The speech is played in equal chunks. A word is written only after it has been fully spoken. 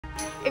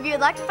If you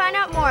would like to find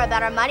out more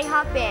about our Mighty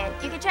Hawk Band,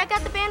 you can check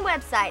out the band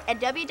website at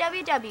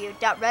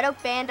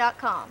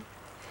www.redoakband.com.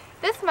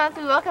 This month,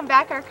 we welcome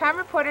back our crime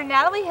reporter,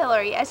 Natalie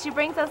Hillary, as she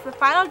brings us the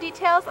final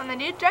details on the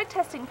new drug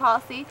testing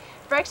policy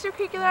for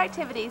extracurricular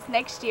activities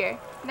next year.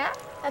 Nat?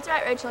 That's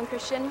right, Rachel and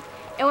Christian.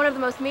 In one of the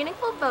most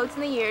meaningful votes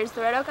in the years,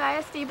 the Red Oak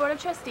ISD Board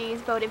of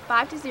Trustees voted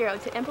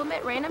 5-0 to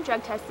implement random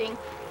drug testing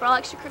for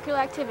all extracurricular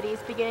activities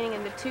beginning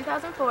in the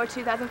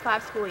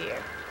 2004-2005 school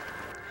year.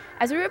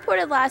 As we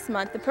reported last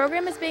month, the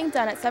program is being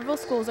done at several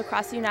schools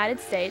across the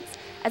United States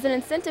as an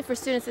incentive for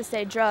students to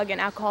stay drug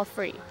and alcohol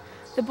free.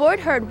 The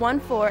board heard 1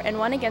 for and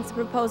 1 against the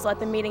proposal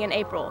at the meeting in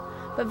April,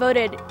 but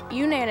voted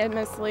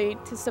unanimously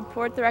to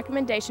support the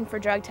recommendation for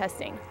drug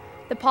testing.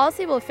 The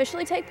policy will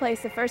officially take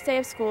place the first day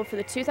of school for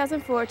the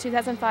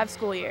 2004-2005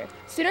 school year.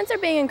 Students are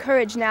being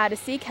encouraged now to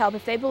seek help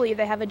if they believe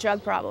they have a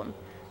drug problem.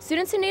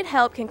 Students who need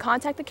help can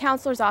contact the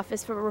counselor's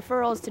office for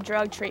referrals to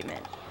drug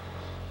treatment.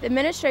 The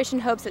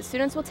administration hopes that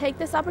students will take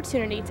this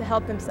opportunity to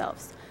help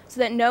themselves, so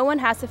that no one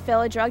has to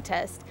fail a drug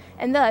test,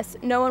 and thus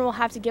no one will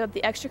have to give up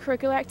the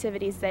extracurricular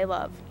activities they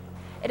love.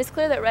 It is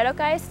clear that Red Oak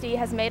ISD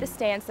has made a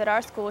stance that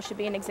our school should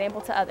be an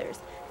example to others,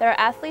 that our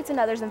athletes and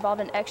others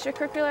involved in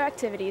extracurricular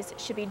activities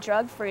should be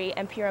drug-free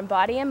and pure in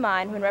body and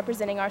mind when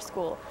representing our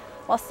school.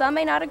 While some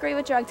may not agree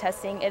with drug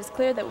testing, it is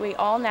clear that we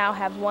all now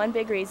have one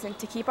big reason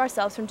to keep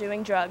ourselves from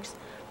doing drugs,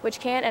 which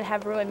can and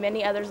have ruined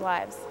many others'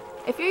 lives.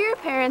 If you or your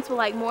parents would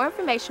like more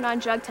information on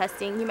drug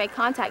testing, you may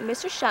contact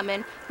Mr.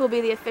 Shutman, who will be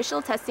the official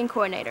testing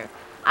coordinator.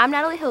 I'm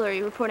Natalie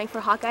Hillary, reporting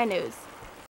for Hawkeye News.